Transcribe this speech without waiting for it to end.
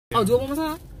Oh, do it one more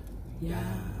time? Yeah.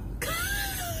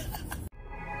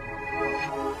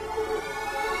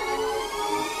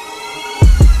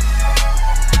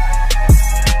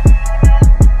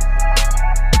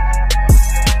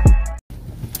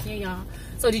 Yeah, y'all.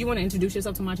 So, do you want to introduce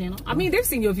yourself to my channel? I mean, they've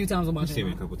seen you a few times on my channel. You've seen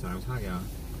me a couple times. Hi, y'all.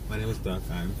 My name is Duck.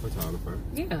 I'm a photographer.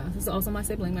 Yeah, this is also my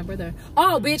sibling, my brother.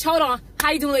 Oh, bitch, hold on.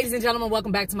 How you doing, ladies and gentlemen?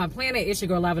 Welcome back to my planet. It's your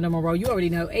girl, Lavender Monroe. You already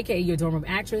know, aka your dorm room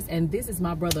actress. And this is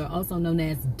my brother, also known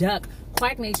as Duck,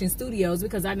 Quack Nation Studios,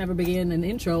 because I never began an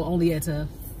intro only at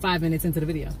 5 minutes into the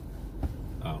video.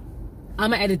 Oh. I'm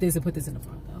going to edit this and put this in the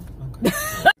front, though. Okay.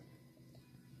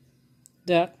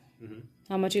 Duck,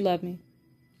 how much you love me?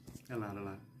 A lot.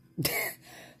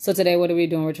 So today, what are we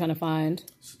doing? We're trying to find...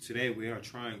 So today we are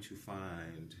trying to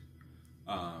find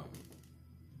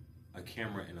a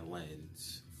camera and a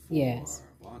lens for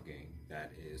vlogging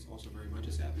that is also very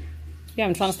budget savvy. Yeah,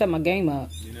 I'm trying to step my game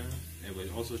up. You know? And we're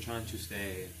also trying to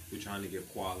we're trying to get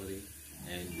quality,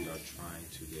 and we are trying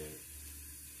to get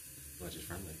budget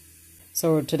friendly.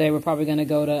 So today we're probably going to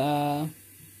go to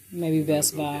maybe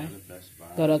Best Buy.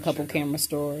 Go to a couple camera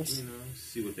stores. You know,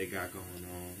 see what they got going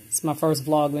on. It's my first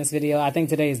Vlogmas video. I think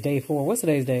today is day 4. What's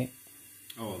today's date?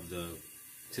 Oh,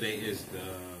 today is the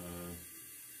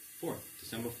 4th,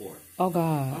 December 4th. Oh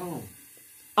God. Oh.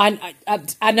 I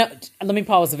know. Let me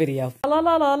pause the video. La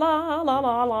la la la la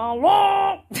la la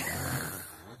la. I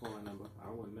call that number.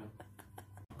 I wouldn't know.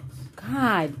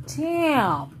 God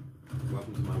damn.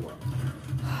 Welcome to my world.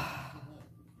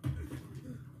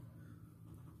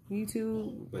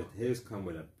 YouTube. But his come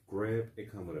with a grip.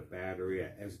 It come with a battery,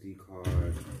 an SD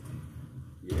card.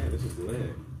 Yeah, this is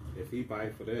lit. If he buy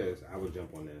for this, I would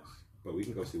jump on this. But we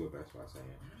can go see what Best Buy's saying.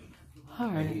 All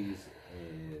right. And he's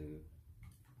in...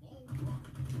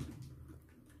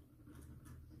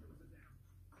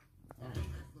 Oh,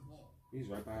 he's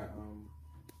right by,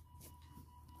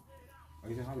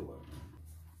 he's in Hollywood.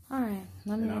 All right.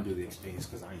 And I'll do the exchange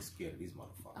because I ain't scared of these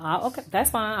motherfuckers. Okay, that's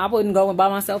fine. I wouldn't go by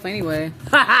myself anyway.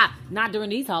 Not during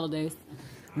these holidays.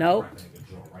 Nope.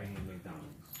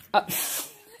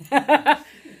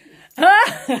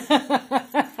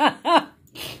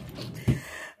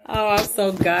 Oh, I'm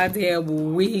so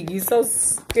goddamn weak. You so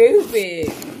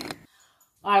stupid.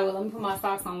 All right, well, let me put my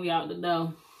socks on. We out the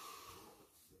door.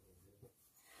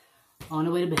 On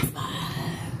the way to Best Buy.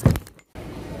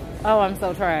 Oh, I'm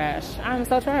so trash. I'm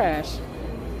so trash.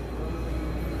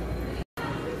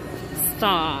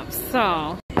 Stop.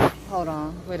 So, hold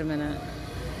on. Wait a minute.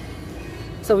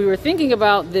 So we were thinking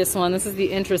about this one. This is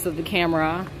the interest of the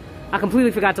camera. I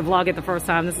completely forgot to vlog it the first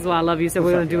time. This is why I love you. So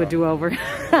we're going to do a do-over.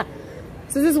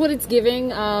 So this is what it's giving.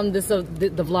 This is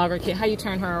the vlogger kit. How you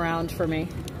turn her around for me?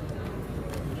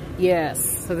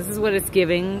 Yes. So this is what it's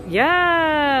giving.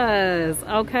 Yes.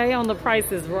 Okay. On the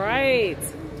Price is Right.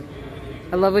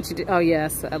 I love what you do. Oh,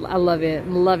 yes. I love it.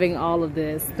 I'm loving all of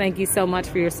this. Thank you so much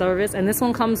for your service. And this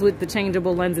one comes with the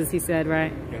changeable lenses, he said,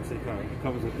 right? Yes, it comes. It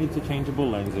comes with interchangeable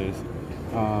lenses.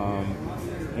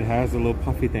 It has a little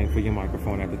puffy thing for your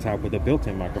microphone at the top with a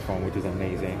built-in microphone, which is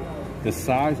amazing. The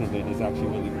size of it is actually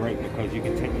really great because you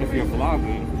can take, if you're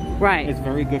vlogging, right, it's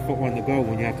very good for on the go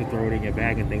when you have to throw it in your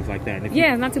bag and things like that. And if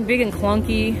yeah, not too big and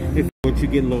clunky. If once you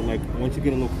get a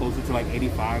little closer to like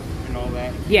 85 and all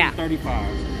that, yeah,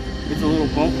 35, it's a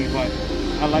little bulky, but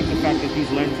I like the fact that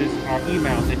these lenses are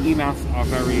E-mounts, and E-mounts are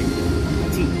very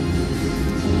petite.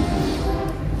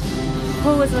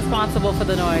 Who is responsible for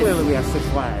the noise? Clearly we have Six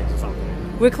Flags or something.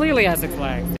 We're clearly at Six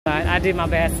Flags. I did my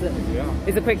best. Yeah.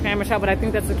 It's a quick camera shot, but I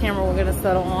think that's the camera we're gonna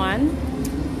settle on.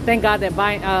 Thank God that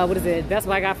Best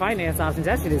Buy got finance options.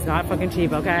 That shit is not fucking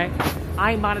cheap, okay?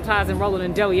 I ain't monetizing rolling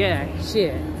in dough yet.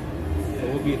 Shit. So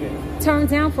we'll be there. Turn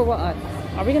down for what?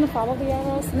 Are we gonna follow the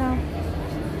arrows? No.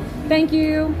 Thank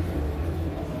you.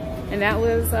 And that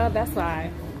was Best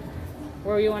Buy.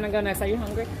 Where you wanna go next? Are you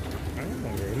hungry? I am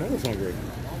hungry. I'm always hungry.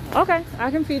 Okay, I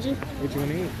can feed you. What you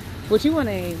wanna eat? What you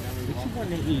wanna eat?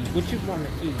 What you wanna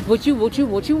eat? What you wanna eat?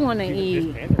 What you wanna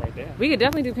eat? Panda right there. We could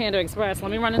definitely do Panda Express.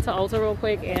 Let me run into Ulta real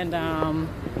quick and No,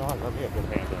 I love you for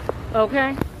Panda.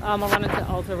 okay. I'll run into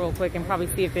Ulta real quick and probably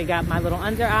see if they got my little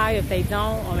under eye. If they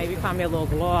don't, or maybe find me a little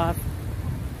gloss.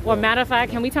 Or matter of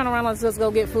fact, can we turn around? Let's just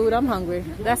go get food. I'm hungry.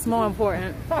 That's more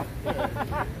important.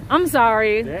 I'm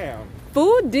sorry. Damn.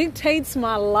 Food dictates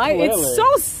my life. Really? It's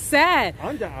so sad.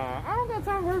 Under eye. I don't got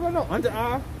time to worry about no under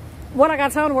eye. What I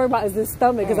got time to worry about is this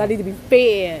stomach because I need to be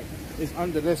fed. It's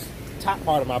under this top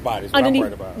part of my body. Is what I'm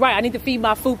worried about. Right, I need to feed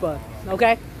my fupa.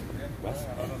 Okay.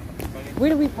 Where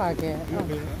do we park at?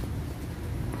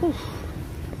 Oh.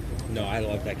 No, I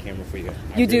love that camera for you.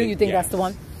 You do? You think that's the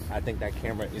one? I think that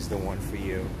camera is the one for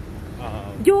you.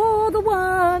 You're the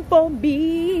one for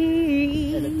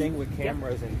me. And the thing with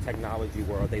cameras in the technology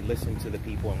world, they listen to the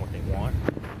people and what they want.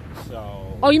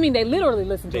 So. Oh, you mean they literally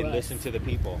listen to us? They listen to the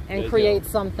people and create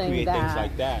something create that things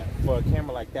like that. For a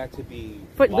camera like that to be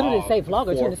literally say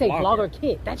vlogger, trying to say vlogger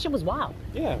kit. That shit was wild.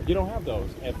 Yeah, you don't have those,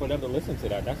 and for them to listen to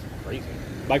that, that's crazy.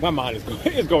 Like my mind is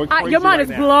going crazy. Your mind is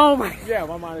blown. Yeah,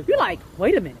 my mind is. You're like,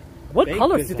 wait a minute. What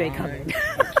colors did they come in?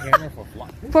 A camera for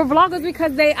vloggers. For vloggers,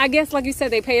 because they, I guess, like you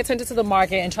said, they pay attention to the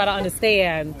market and try to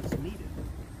understand. What's needed.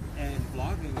 And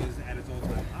vlogging is at its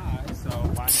all-time high, so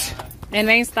why not? And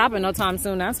they ain't stopping no time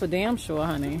soon. That's for damn sure,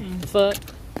 honey. Fuck.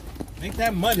 Make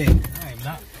that money. I am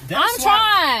not. I'm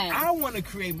trying. I want to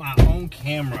create my own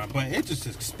camera, but it's just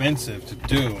expensive to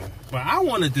do. But I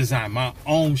want to design my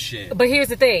own shit. But here's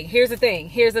the thing.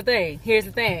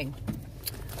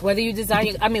 Whether you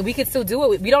design, I mean, we could still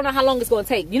do it. We don't know how long it's going to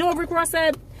take. You know what Rick Ross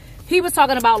said? He was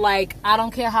talking about, like, I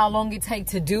don't care how long it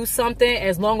takes to do something,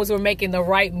 as long as we're making the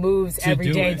right moves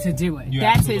every day to do it.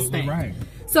 That's his thing. Right.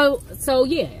 So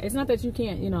yeah, it's not that you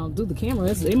can't, you know, do the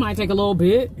cameras. It might take a little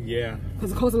bit. Yeah.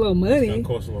 Because it costs a little money. It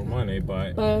costs a little money,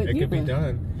 but it could be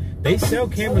done. They sell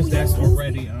cameras that's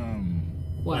already,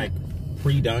 like,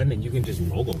 pre-done, and you can just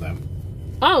logo them.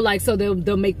 Oh, like, so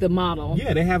they'll make the model.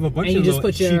 Yeah, they have a bunch of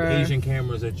little cheap Asian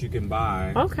cameras that you can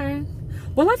buy. Okay.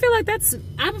 Well, I feel like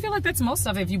that's most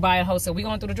of it if you buy a wholesale. We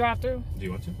going through the drive-through? Do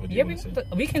you want to? Or do yeah, you want to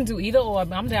we can do either or.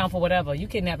 I'm down for whatever. You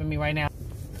kidnapping me right now.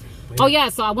 Oh, yeah,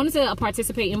 so I wanted to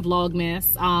participate in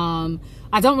Vlogmas.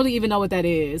 I don't really even know what that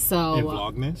is. So in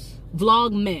Vlogmas?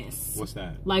 Vlogmas. What's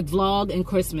that? Like vlog and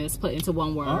Christmas put into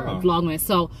one word. Vlogmas.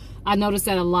 So I noticed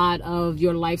that a lot of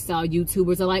your lifestyle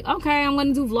YouTubers are like, okay, I'm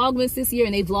going to do Vlogmas this year,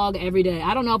 and they vlog every day.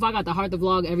 I don't know if I got the heart to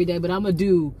vlog every day, but I'm going to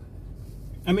do.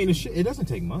 I mean, it doesn't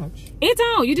take much. It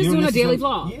don't. You're just doing a daily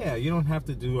vlog. Yeah, you don't have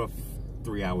to do a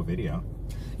 3-hour video.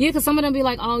 Yeah, because some of them be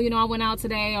like, oh, you know, I went out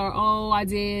today, or oh, I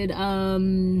did,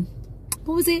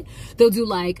 what was it? They'll do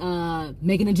like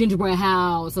making a gingerbread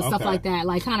house or stuff like that.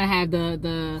 Like kind of have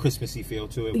the Christmassy feel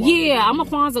to it. Yeah, I'm a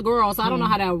Kwanzaa girl, so I don't know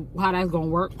how that's gonna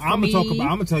work. I'm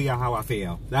gonna tell y'all how I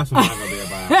feel. That's what I'm gonna be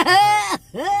about. I'm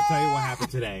gonna tell you what happened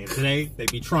today. Today they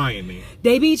be trying me.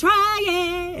 They be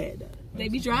trying.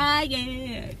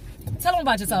 Tell them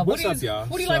about yourself. What's up, y'all?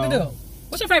 What do you like to do?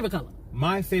 What's your favorite color?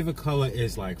 My favorite color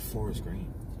is like forest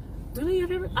green. Really, your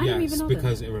favorite? I didn't even know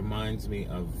because it reminds me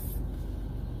of.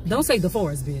 Don't say the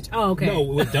forest, bitch. Oh, okay.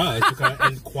 No, it does. Because,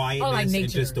 and quietness like and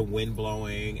just the wind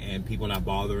blowing and people not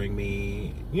bothering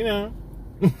me. You know.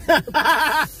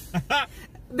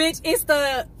 Bitch,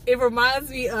 it reminds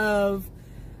me of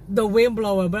the wind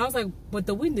blowing. But I was like, but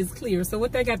the wind is clear. So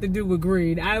what that got to do with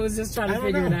green? I was just trying to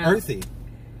figure it out. Earthy.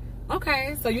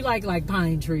 Okay, so you like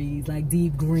pine trees, like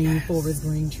deep green, forest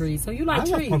green trees. So you like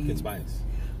trees. I love pumpkin spice.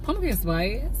 Pumpkin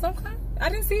spice? Okay. I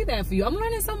didn't see that for you. I'm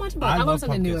learning so much about it. I love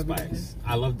something new every day.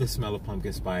 I love the smell of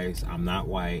pumpkin spice. I'm not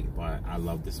white, but I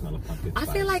love the smell of pumpkin spice.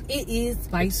 I feel like it is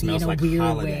spicy in a like weird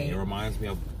holiday. way. It reminds me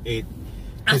of it.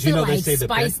 I feel like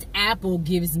spiced apple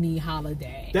gives me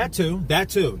holiday. That too.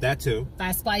 That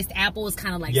spiced apple is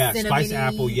kind of like cinnamon-y. Spiced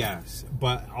apple, yes.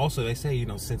 But also they say, you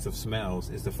know, sense of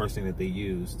smells is the first thing that they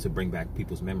use to bring back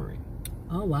people's memory.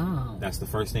 Oh, wow. That's the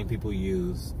first thing people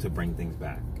use to bring things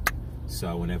back.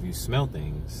 So whenever you smell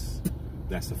things,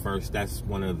 that's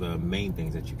one of the main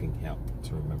things that you can help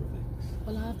to remember things.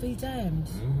 Well, I'll be damned.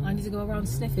 I need to go around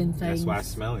sniffing things. That's why I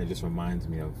smell it. It just reminds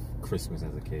me of Christmas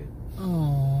as a kid.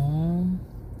 Oh.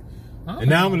 And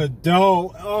now I'm an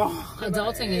adult. Oh,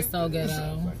 adulting is so good,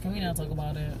 though. Can we not talk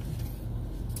about it?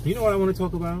 You know what I want to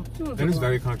talk about? And it's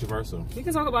very controversial. We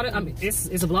can talk about it. I mean, it's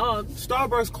a vlog.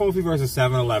 Starbucks coffee versus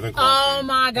 7-Eleven coffee. Oh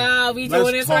my God, we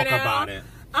doing this right now? Let's talk about it.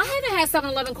 I haven't had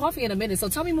 7-Eleven coffee in a minute, so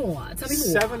tell me more.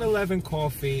 7-Eleven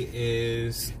coffee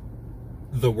is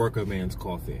the worker man's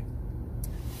coffee.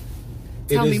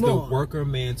 Tell me more. It is the worker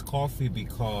man's coffee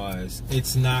because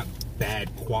it's not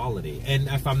bad quality. And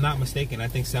if I'm not mistaken, I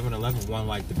think 7-Eleven won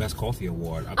like the best coffee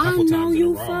award a couple times in a row. I know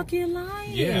you fucking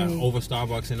lying. Yeah, over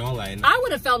Starbucks and all that. And I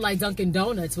would have felt like Dunkin'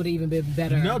 Donuts would have even been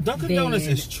better. No, Dunkin' Donuts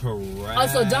is trash. Oh,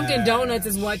 so Dunkin' Donuts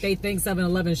is what they think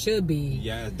 7-Eleven should be.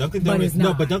 Yeah, Dunkin' Donuts.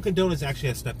 No, but Dunkin' Donuts actually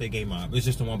has stepped their game up. It's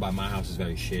just the one by my house is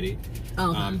very shitty.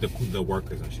 The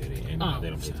workers are shitty and they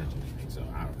don't pay attention to anything. So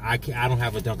I don't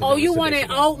have a Dunkin' Donuts. Oh, you wanted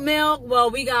oat milk?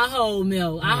 Well, we got whole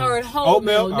milk. I heard whole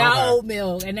milk, not oat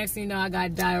milk. And next thing you know, I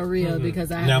got diarrhea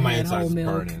because I haven't had whole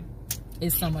milk. Burning.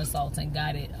 It's somersaulting.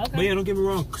 Got it. Okay. But yeah, don't get me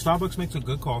wrong. Starbucks makes a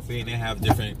good coffee and they have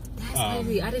different. That's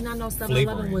crazy. I did not know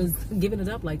 7-Eleven was giving it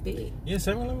up like that. Yeah,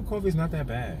 7-Eleven coffee is not that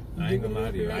bad. I ain't gonna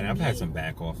lie to you. I've had some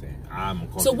bad coffee. I'm a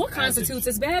coffee. So what constitutes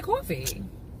as bad coffee?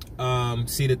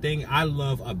 See, the thing, I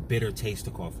love a bitter taste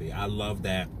of coffee. I love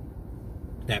that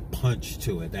punch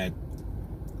to it, that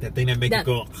thing that make you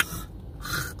go.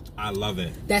 I love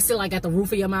it. That's still like at the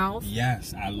roof of your mouth?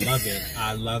 Yes, I love it.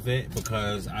 I love it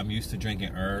because I'm used to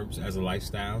drinking herbs as a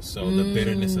lifestyle, so the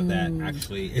bitterness of that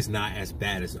actually is not as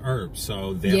bad as herbs.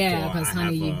 So therefore, I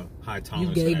have a high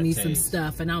tolerance. You gave for that me taste. some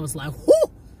stuff, and I was like, whoo,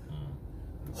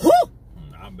 whoo.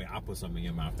 I'll put something in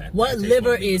your mouth. What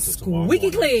liver is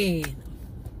squeaky clean?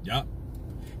 Yup.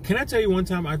 Can I tell you one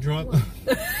time I drunk? One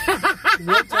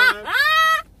time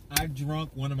I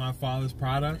drunk one of my father's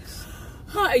products.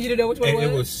 Huh, you didn't know which one it was?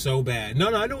 It was so bad.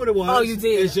 No, I know what it was. Oh, you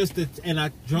did? It's just and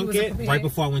I drunk it right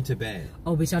before I went to bed.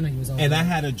 Oh, bitch, I know you was on. And I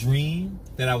had a dream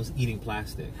that I was eating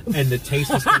plastic, and the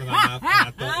taste was coming out of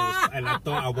my mouth, and I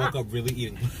thought I woke up really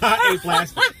eating. I ate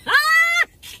plastic.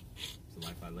 It's the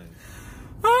life I live.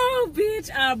 Oh, bitch,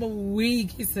 I'm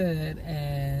weak, he said,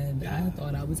 and I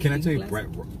thought I was. Can I tell you,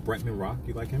 plastic. Bretman Rock?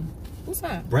 You like him? What's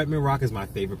that? Bretman Rock is my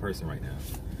favorite person right now.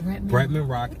 Bretman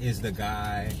Rock is the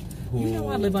guy who. You know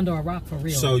I live under a rock for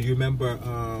real. So you remember?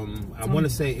 I want to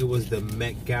say it was the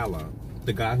Met Gala.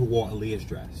 The guy who wore Aaliyah's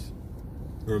dress.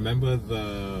 Remember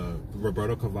the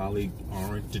Roberto Cavalli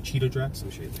orange, the cheetah dress? Oh,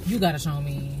 shit. You gotta show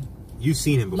me. You've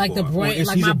seen him before. Like the brain,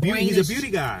 like my brain. He's a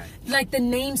beauty guy. Like the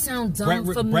name sounds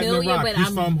dumb familiar, but He's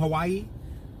from Hawaii.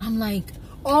 I'm like,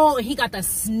 oh, he got the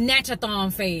snatch-a-thon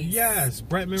face. Yes,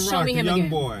 Bretman Rock, Show me him the young again.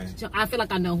 boy. I feel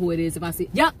like I know who it is if I see.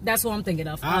 Yep, that's who I'm thinking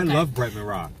of. I love Bretman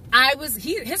Rock.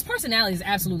 His personality is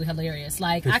absolutely hilarious.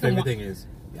 Like his favorite thing is,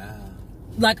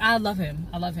 like I love him.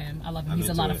 He's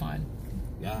a lot of fun.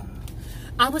 Yeah.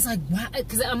 I was like, wow,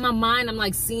 because in my mind, I'm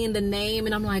like seeing the name,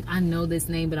 and I'm like, I know this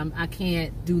name, but I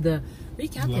can't do the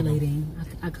recalculating.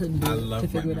 I couldn't do it to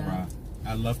figure it out.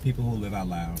 I love people who live out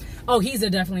loud. Oh, he's a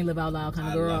definitely live out loud kind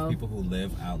of girl. I love people who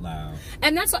live out loud.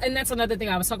 And that's another thing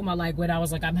I was talking about, like when I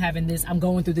was like, I'm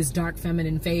going through this dark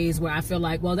feminine phase where I feel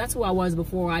like, well, that's who I was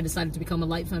before I decided to become a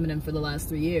light feminine for the last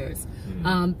 3 years.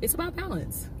 It's about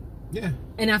balance. Yeah.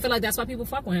 And I feel like that's why people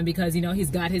fuck with him, because, you know, he's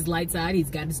got his light side, he's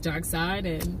got his dark side.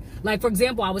 And like, for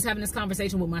example, I was having this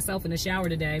conversation with myself in the shower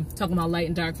today, talking about light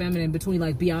and dark feminine between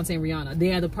like Beyonce and Rihanna.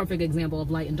 They are the perfect example of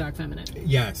light and dark feminine.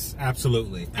 Yes,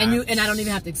 absolutely. And I don't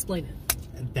even have to explain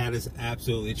it. That is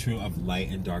absolutely true of light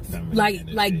and dark feminine.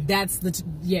 Like that's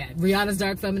Rihanna's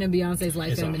dark feminine, Beyonce's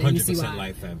light feminine. 100% You see why?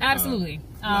 light feminine. Absolutely.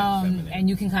 And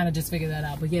you can kind of just figure that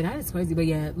out. But yeah, that is crazy. But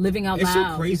yeah, living out loud. It's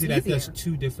so crazy that there's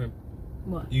two different.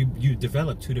 What? You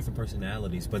develop two different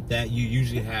personalities, but that you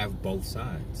usually have both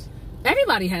sides.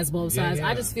 Everybody has both sides. Yeah.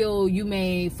 I just feel you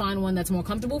may find one that's more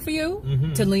comfortable for you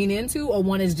to lean into, or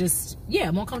one is just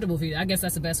more comfortable for you. I guess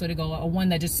that's the best way to go, or one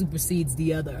that just supersedes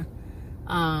the other,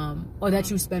 or that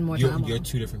you spend more time on. You're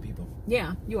two different people.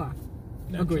 Yeah, you are.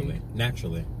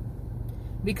 Naturally.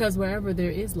 Because wherever there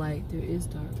is light, there is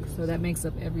dark. So that makes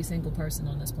up every single person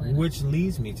on this planet. Which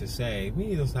leads me to say, we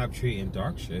need to stop treating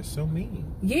dark shit so mean.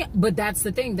 Yeah, but that's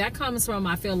the thing. That comes from,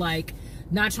 I feel like,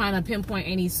 not trying to pinpoint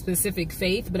any specific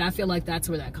faith, but I feel like that's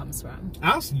where that comes from.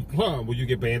 Will you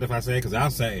get banned if I say it? Because I'll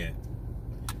say it.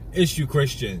 It's you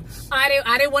Christians. I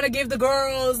didn't want to give the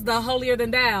girls the holier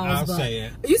than thou. I'll say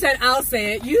it. You said I'll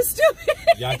say it. You stupid.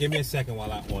 Y'all give me a second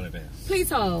while I order this. Please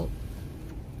hold.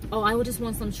 Oh, I would just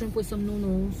want some shrimp with some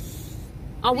noodles.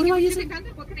 Oh, what do I use?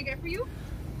 What can I get for you?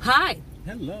 Hi.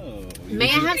 Hello. May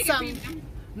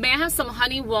I have some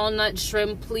honey walnut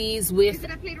shrimp, please? With. Is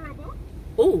it a plate or a bowl?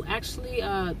 Oh, actually,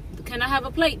 can I have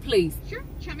a plate, please? Sure.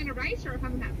 Chow mein or rice or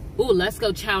half and half? Oh, let's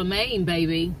go chow mein,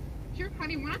 baby. Sure.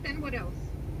 Honey walnut, then what else?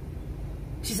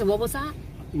 She said, what was that?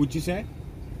 What'd you say?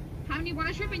 Honey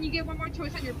walnut shrimp, and you get one more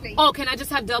choice on your plate. Oh, can I just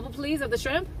have double, please, of the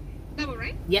shrimp? Double,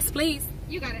 right? Yes, please.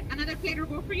 You got it. Another plate or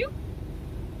bowl for you?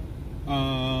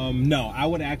 No, I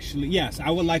would actually, yes, I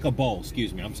would like a bowl.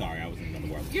 Excuse me, I'm sorry, I was in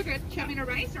another world. You're good. Chow mein or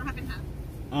rice or half and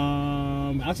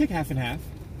half? I'll take half and half.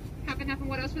 Half and half, and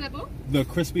what else for that bowl? The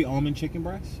crispy almond chicken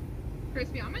breast.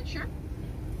 Crispy almond, sure.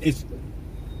 It's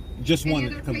just Any one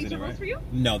other that comes plates in it, or bowls right? for you?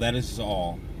 No, that is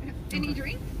all. Any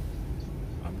drink?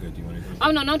 I'm good. Do you want to drink?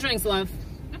 Oh, no drinks, love.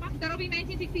 No problem. That'll be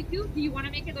 $19.62. Do you want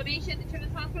to make a donation to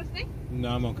Children's Hospital today? No,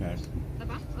 I'm okay. No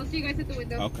problem. I'll see you guys at the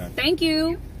window. Okay. Thank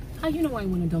you. How you know I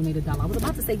want to donate $1? I was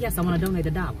about to say yes, I want to donate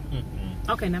 $1.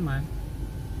 Okay, never mind.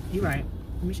 You're right.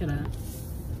 Let me shut up.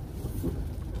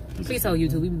 Please hold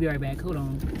YouTube. We'll be right back. Hold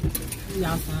on.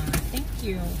 Y'all fine. Thank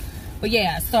you. But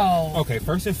yeah, so. Okay,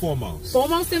 first and foremost.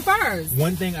 Foremost and first.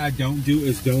 One thing I don't do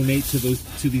is donate to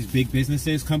these big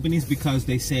businesses, companies, because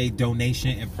they say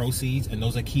donation and proceeds, and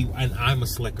those are key. And I'm a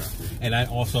slicker, and I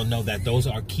also know that those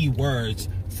are key words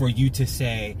for you to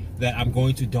say that I'm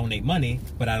going to donate money,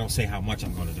 but I don't say how much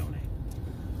I'm going to donate.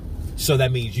 So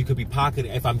that means you could be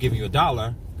pocketing. If I'm giving you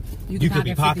 $1, You could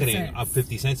be pocketing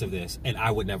 50 cents of this, and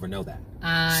I would never know that.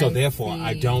 So therefore,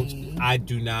 I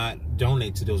do not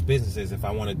donate to those businesses. If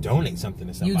I want to donate something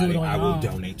to somebody, I will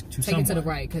donate to someone. Take it to the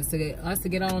right, because to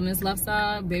get on this left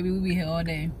side, baby, we be here all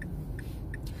day.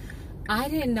 I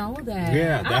didn't know that.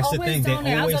 Yeah, that's the thing.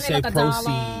 They always say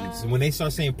proceeds. When they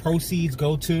start saying proceeds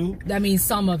go to, that means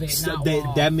some of it.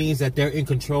 That means that they're in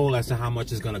control as to how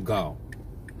much is gonna go.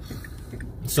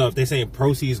 So if they're saying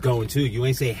proceeds going to, you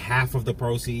ain't say half of the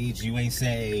proceeds. You ain't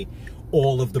say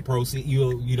all of the proceeds.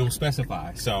 You don't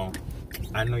specify. So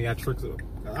I know y'all tricks.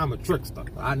 I'm a trickster.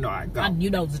 I know I got. You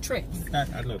know the tricks.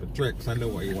 I know the tricks. I know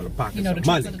where you want to pocket some money. You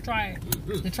know the tricks of the trade.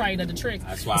 The trade of the tricks.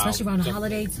 That's why. Especially around the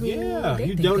holiday too. Yeah,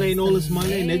 you donating all this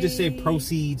money and they just say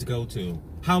proceeds go to.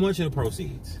 How much are the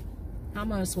proceeds? How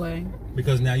much, Sway?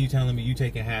 Because now you telling me you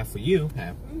taking half for you,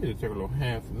 half. You need to take a little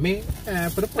half for me,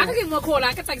 half for the poor. I can give him a quarter.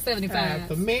 I can take 75. Half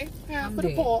for me, half for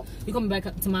the poor. You coming back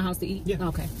up to my house to eat? Yeah.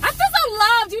 Okay. I feel so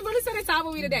loved. You really spent time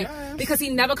with me today. Yes. Because he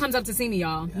never comes up to see me,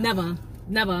 y'all. Yes. Never.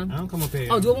 I don't come up here.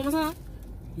 Oh, do it one more time?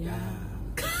 Yeah.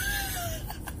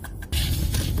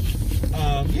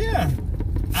 Yeah.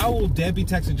 I will dead be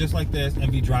texting just like this and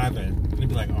be driving and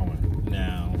be like, oh,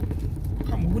 now,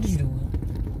 come on. What are you doing?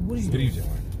 What are you doing?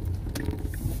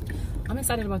 I'm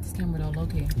excited about this camera though,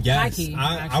 low-key. Yes,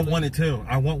 I want it too.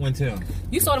 I want one too.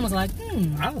 You saw them, was like,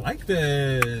 I like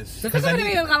this.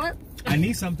 I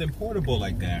need something portable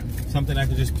like that. Something I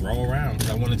can just throw around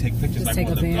because I want to take pictures like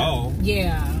on the go.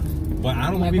 Yeah. But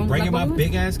I don't want to be bringing my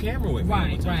big ass camera with me.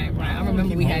 Right. I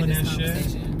remember we had this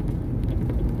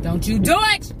conversation. Don't you do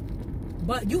it!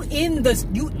 But you in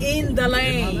the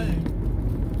lane.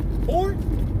 Or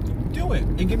do it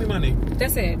and give me money.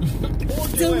 That's it.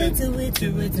 Do it.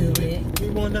 We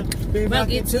wanna be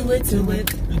rocking to it. Do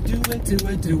it.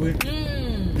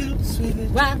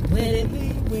 Rock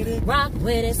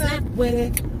with it, snap with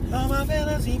it. All my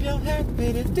fellas, keep your head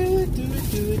with it. Do it.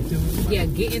 Yeah,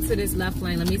 get into this left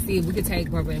lane. Let me see if we can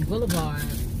take Burbank Boulevard.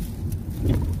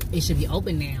 It should be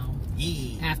open now.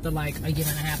 Yeah. After like a year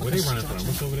and a half. What are they running from?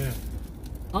 What's over there?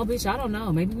 Oh, bitch, I don't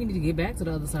know. Maybe we need to get back to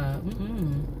the other side.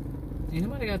 Ain't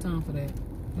nobody got time for that.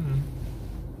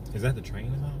 Is that the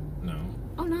train or something? No.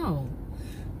 Oh no.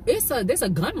 There's a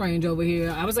gun range over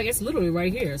here. I was like, it's literally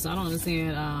right here, so I don't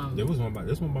understand. There was one by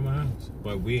my house,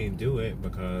 but we didn't do it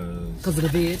because of the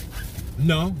vid.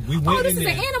 No, we went. Oh, this is an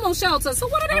animal shelter. So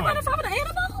what are they running from, the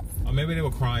animals? Or maybe they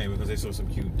were crying because they saw some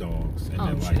cute dogs and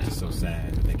they're like just so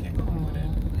sad that they can't go home with it.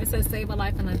 It says save a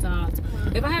life and adopt.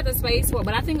 If I had the space for it,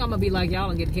 but I think I'm gonna be like y'all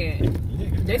and get a cat.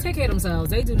 They take care of themselves.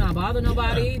 They do not bother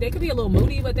nobody. Yeah. They could be a little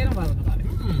moody, but they don't bother nobody.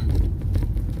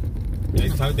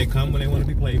 They come when they want to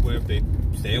be played with. They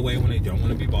stay away when they don't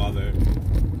want to be bothered.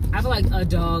 I feel like a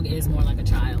dog is more like a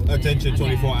child. Attention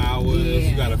 24 hours. Yeah.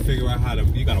 You gotta figure out how to.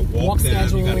 You gotta walk them.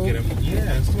 Schedule. You gotta get them.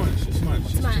 Yeah, it's too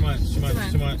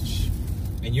much.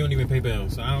 And you don't even pay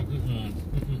bills. So I don't.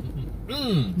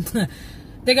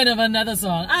 Thinking of another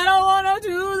song. I don't want to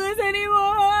do this anymore.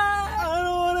 I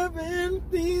don't want to bend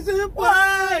these and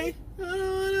why. I don't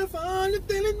want to find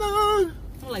it anymore.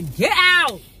 I'm like, get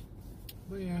out.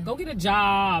 But yeah. Go get a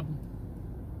job.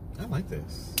 I like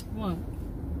this. What?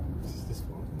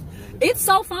 It's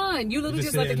so fun. You literally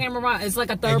just let the camera run. It's like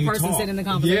a third person sitting in the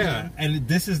conversation. Yeah, and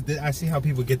this is, I see how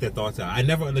people get their thoughts out. I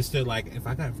never understood, like, if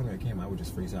I got in front of a camera, I would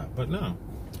just freeze out. But no.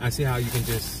 I see how you can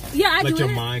just let your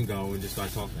mind go and just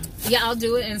start talking. Yeah, I'll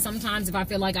do it. And sometimes if I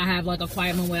feel like I have like a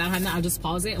quiet moment, I'll just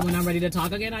pause it. And when I'm ready to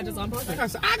talk again, I just unpause it.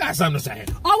 I got something to say.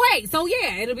 Oh, wait. So,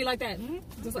 yeah, it'll be like that.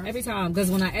 Just like every time.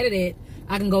 Because when I edit it,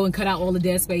 I can go and cut out all the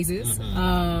dead spaces.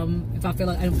 If I feel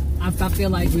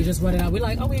like we just run it out, we're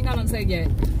like, oh, we ain't got nothing to say yet.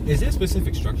 Is there a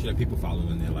specific structure that people follow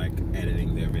when they're like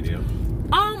editing their video?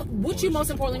 What you most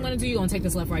importantly want to do, you're going to take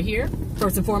this left right here,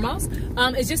 first and foremost,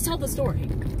 is just tell the story.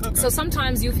 Okay. So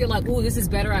sometimes you feel like, ooh, this is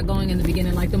better at going in the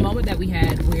beginning. Like the moment that we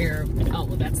had where, oh,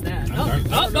 well, that's that.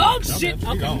 Shit.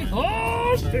 Okay.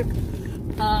 Oh, shit.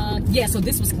 Yeah, so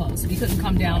this was close. You couldn't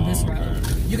come down this road.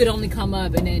 Okay. You could only come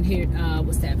up and then here,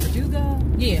 what's that, Verdugo?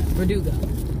 Yeah, Verdugo.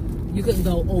 You couldn't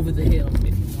go over the hill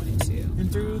if you wanted to.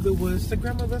 And through the woods to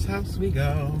grandmother's house we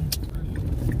go.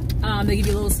 They give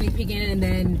you a little sneak peek in it, and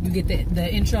then you get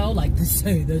the intro, like, this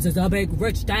is a big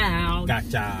rich town.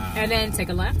 Gotcha. And then take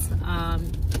a left. Yeah,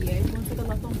 you want to take a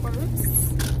left on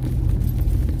first?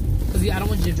 Because I don't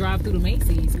want you to drive through the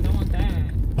Macy's. We don't want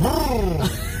that.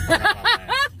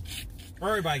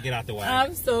 Everybody get out the way.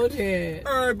 I'm so dead.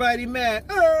 Everybody mad.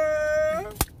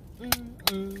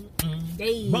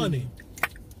 Hey. Money.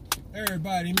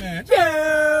 Everybody mad.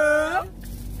 Yeah.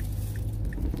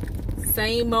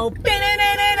 Same old.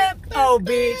 Oh,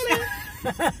 bitch.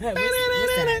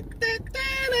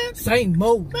 Same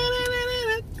old.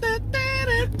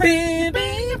 Bam,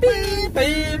 bam, bam,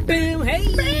 bam, bam.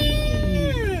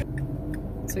 Hey.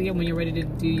 So yeah, when you're ready to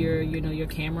do your, you know, your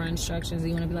camera instructions,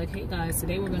 you want to be like, hey guys,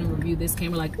 today we're going to review this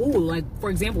camera. Like, oh, like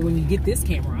for example, when you get this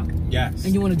camera, yes,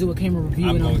 and you want to do a camera review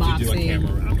and unboxing,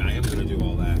 I am going to do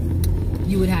all that.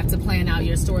 You would have to plan out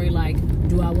your story. Like,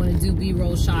 do I want to do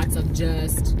B-roll shots of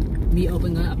just me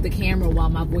opening up the camera while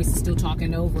my voice is still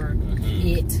talking over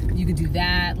it? You could do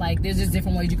that. Like, there's just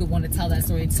different ways you could want to tell that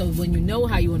story. So when you know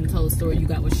how you want to tell a story, you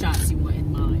got what shots you want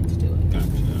in mind to do it. Gotcha.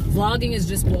 Vlogging is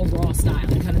just more raw style.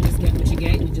 You kind of just get what you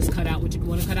get. You just cut out what you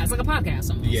want to cut out. It's like a podcast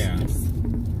almost. Yeah. I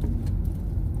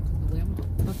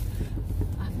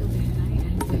feel bad. I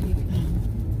ain't asked that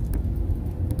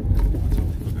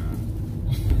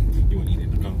You want to eat it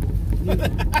in the car?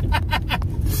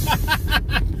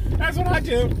 That's what I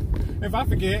do. If I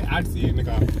forget, I see it in the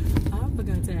car. I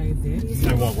forgot to ask Daddy.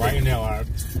 I walk right in there.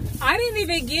 I didn't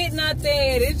even get nothing.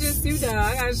 It's just you, dog.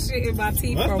 I got shit in my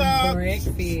teeth from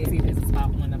breakfast. See, there's a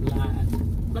spot on the block.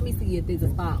 Let me see if there's a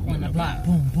spot on the block.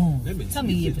 Boom, boom. Tell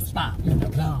me if there's a spot on the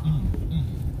block.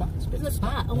 There's a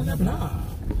spot on the block.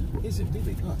 Is it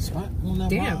really a spot on the block?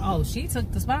 Damn. Oh, she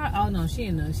took the spot. Oh no, she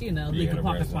in the legal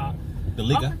pocket spot. The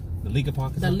legal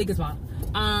pocket. The legal spot.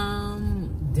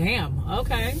 Damn.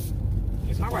 Okay.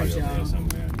 All right, y'all.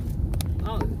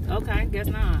 Oh, okay. Guess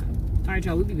not. All right,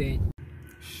 y'all. We'll be back.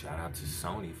 Shout out to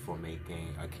Sony for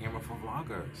making a camera for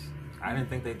vloggers. I didn't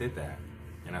think they did that,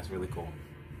 and that's really cool.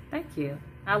 Thank you.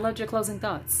 I loved your closing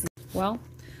thoughts. Well,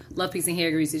 love, peace, and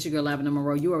hair grease. It's your girl, Lavender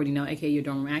Monroe. You already know, aka your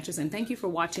dorm room actress. And thank you for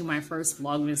watching my first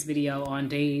Vlogmas video on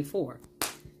day 4.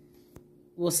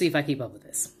 We'll see if I keep up with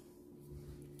this.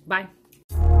 Bye.